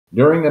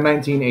During the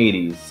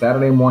 1980s,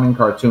 Saturday morning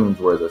cartoons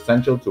were as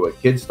essential to a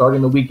kid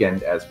starting the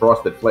weekend as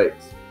Frosted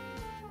Flakes.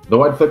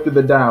 Though I'd flip through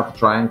the dial to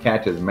try and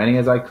catch as many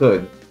as I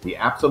could, the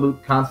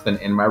absolute constant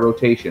in my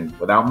rotation,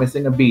 without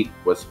missing a beat,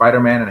 was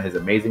Spider-Man and His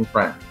Amazing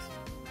Friends.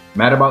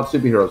 Mad About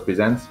Superheroes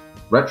presents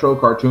Retro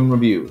Cartoon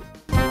Review.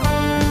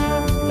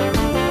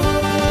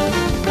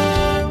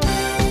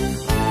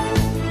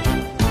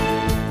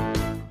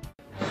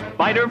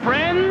 Spider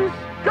Friends,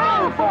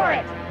 go for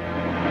it!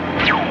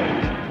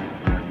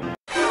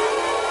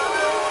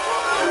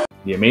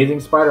 The Amazing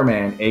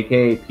Spider-Man,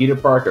 aka Peter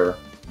Parker,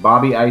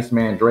 Bobby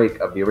Iceman Drake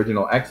of the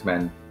original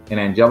X-Men, and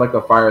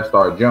Angelica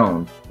Firestar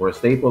Jones were a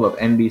staple of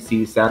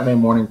NBC's Saturday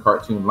morning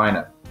cartoon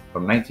lineup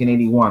from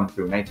 1981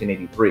 through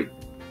 1983.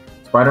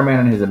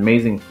 Spider-Man and His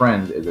Amazing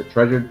Friends is a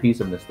treasured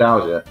piece of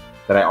nostalgia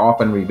that I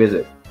often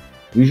revisit,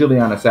 usually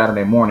on a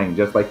Saturday morning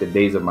just like the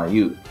days of my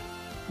youth.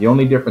 The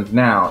only difference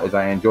now is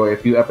I enjoy a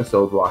few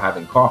episodes while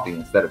having coffee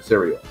instead of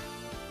cereal.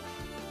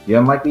 The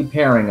unlikely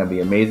pairing of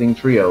the amazing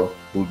trio,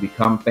 who would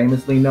become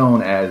famously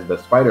known as the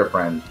Spider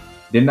Friends,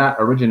 did not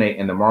originate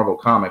in the Marvel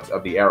Comics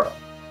of the era,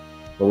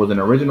 but was an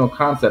original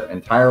concept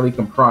entirely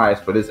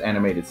comprised for this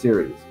animated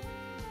series.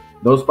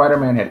 Though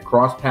Spider-Man had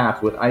crossed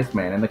paths with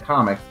Iceman in the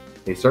comics,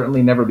 they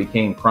certainly never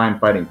became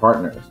crime-fighting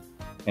partners,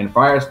 and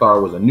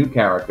Firestar was a new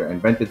character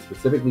invented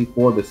specifically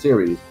for the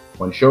series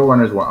when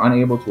showrunners were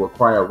unable to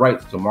acquire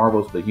rights to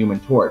Marvel's The Human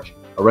Torch,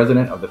 a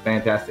resident of the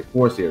Fantastic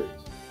Four series.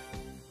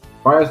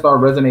 Firestar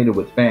resonated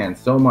with fans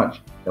so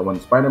much that when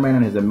Spider-Man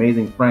and His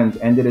Amazing Friends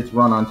ended its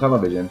run on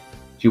television,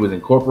 she was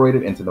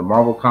incorporated into the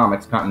Marvel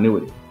Comics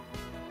continuity.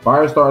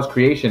 Firestar's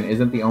creation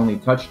isn't the only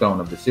touchstone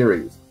of the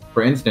series.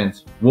 For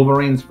instance,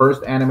 Wolverine's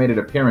first animated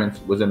appearance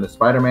was in the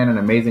Spider-Man and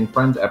Amazing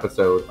Friends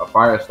episode A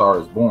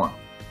Firestar is Born.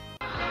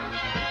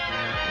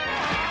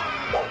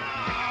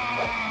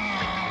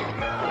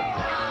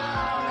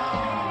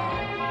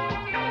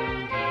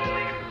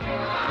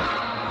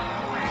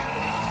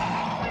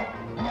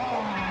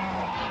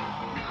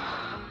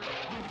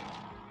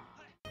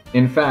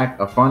 In fact,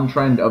 a fun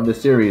trend of the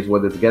series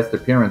was its guest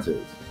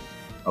appearances.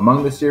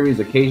 Among the series'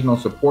 occasional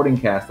supporting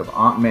cast of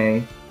Aunt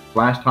May,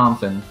 Flash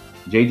Thompson,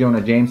 J.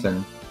 Jonah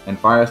Jameson,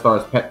 and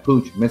Firestar's pet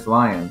pooch, Miss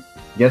Lion,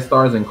 guest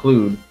stars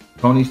include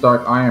Tony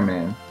Stark Iron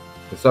Man,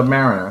 the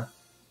Submariner,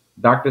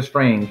 Doctor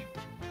Strange,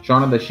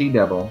 Shauna the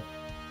She-Devil,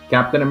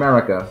 Captain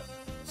America,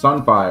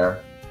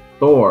 Sunfire,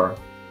 Thor,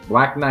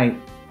 Black Knight,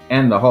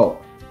 and the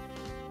Hulk.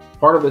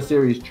 Part of the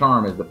series'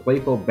 charm is the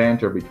playful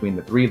banter between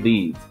the three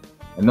leads,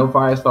 and though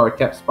Firestar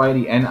kept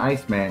Spidey and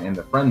Iceman in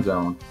the friend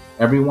zone,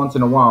 every once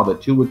in a while the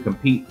two would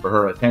compete for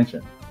her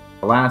attention.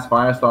 Alas,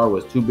 Firestar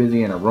was too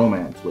busy in a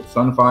romance with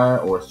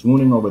Sunfire or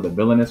swooning over the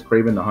villainous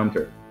Kraven the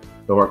Hunter,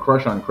 though her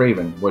crush on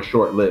Kraven was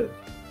short-lived.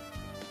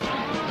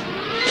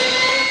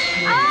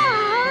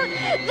 Ah,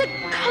 the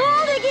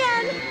cold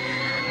again!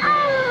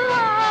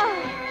 Ah.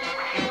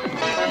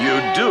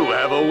 You do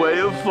have a way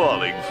of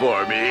falling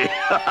for me.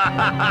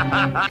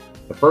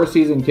 The first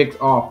season kicks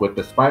off with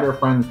the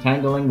Spider-Friends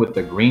tangling with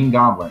the Green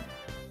Goblin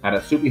at a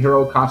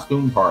superhero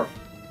costume party.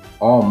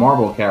 All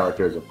Marvel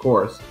characters, of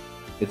course.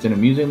 It's an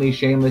amusingly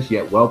shameless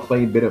yet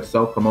well-played bit of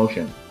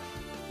self-promotion.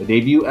 The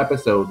debut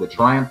episode, The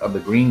Triumph of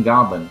the Green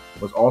Goblin,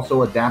 was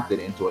also adapted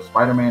into a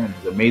Spider-Man and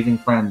His Amazing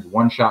Friends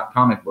one-shot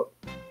comic book.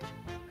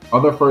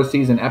 Other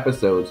first-season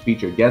episodes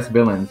featured guest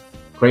villains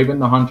Kraven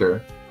the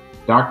Hunter,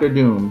 Doctor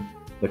Doom,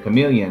 the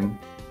Chameleon,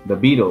 the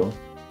Beetle,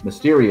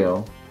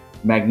 Mysterio,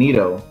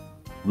 Magneto,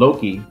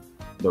 Loki,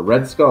 the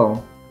Red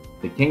Skull,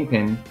 the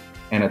Kingpin,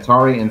 and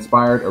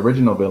Atari-inspired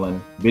original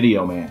villain,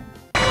 Video Man.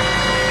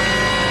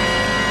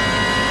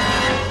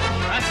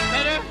 That's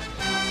better.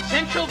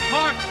 Central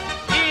Park,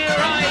 here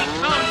I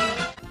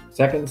come.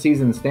 Second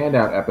season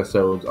standout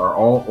episodes are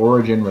all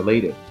origin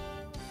related.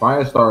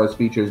 Firestar's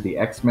features the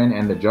X-Men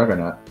and the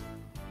Juggernaut.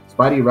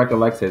 Spidey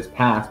recollects his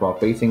past while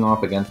facing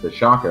off against the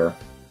Shocker,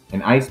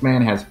 and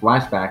Iceman has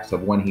flashbacks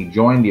of when he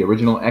joined the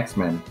original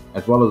X-Men,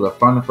 as well as a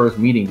fun first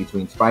meeting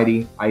between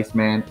Spidey,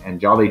 Iceman, and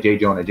Jolly J.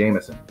 Jonah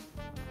Jameson.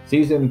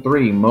 Season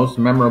 3 most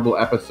memorable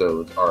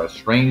episodes are A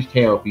Strange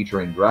Tale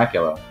featuring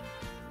Dracula,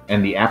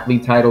 and the aptly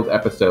titled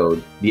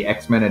episode, The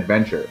X-Men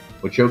Adventure,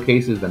 which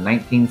showcases the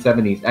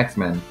 1970s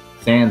X-Men,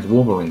 sans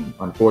Wolverine,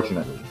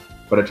 unfortunately,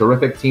 but a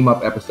terrific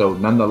team-up episode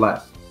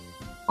nonetheless.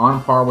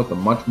 On par with the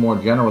much more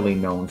generally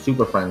known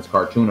Super Friends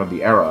cartoon of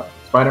the era,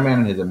 Spider-Man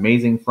and His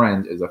Amazing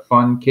Friends is a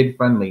fun,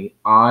 kid-friendly,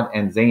 odd,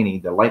 and zany,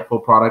 delightful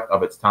product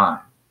of its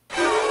time.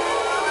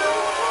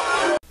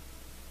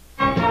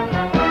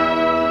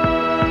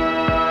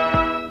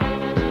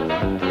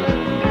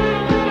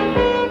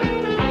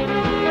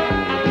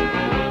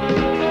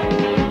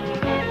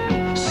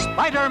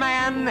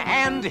 Spider-Man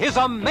and His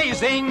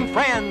Amazing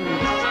Friends,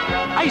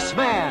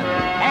 Iceman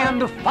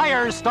and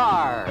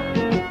Firestar.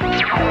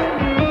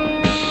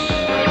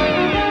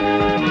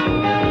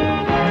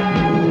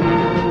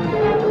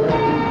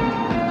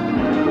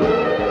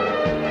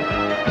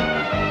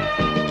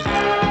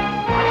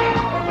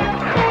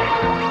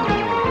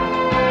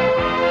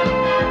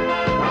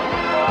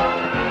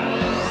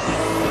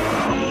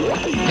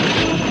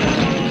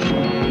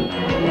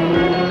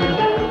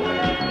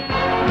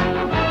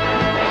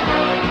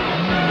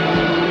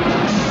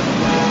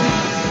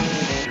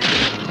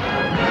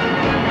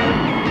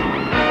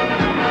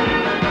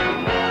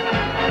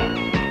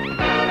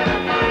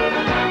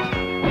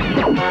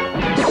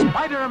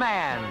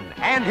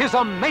 his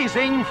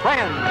amazing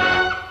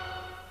friends.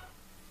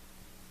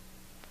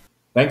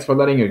 Thanks for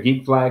letting your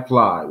geek flag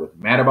fly with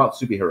Mad About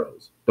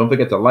Superheroes. Don't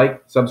forget to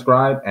like,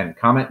 subscribe, and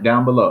comment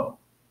down below.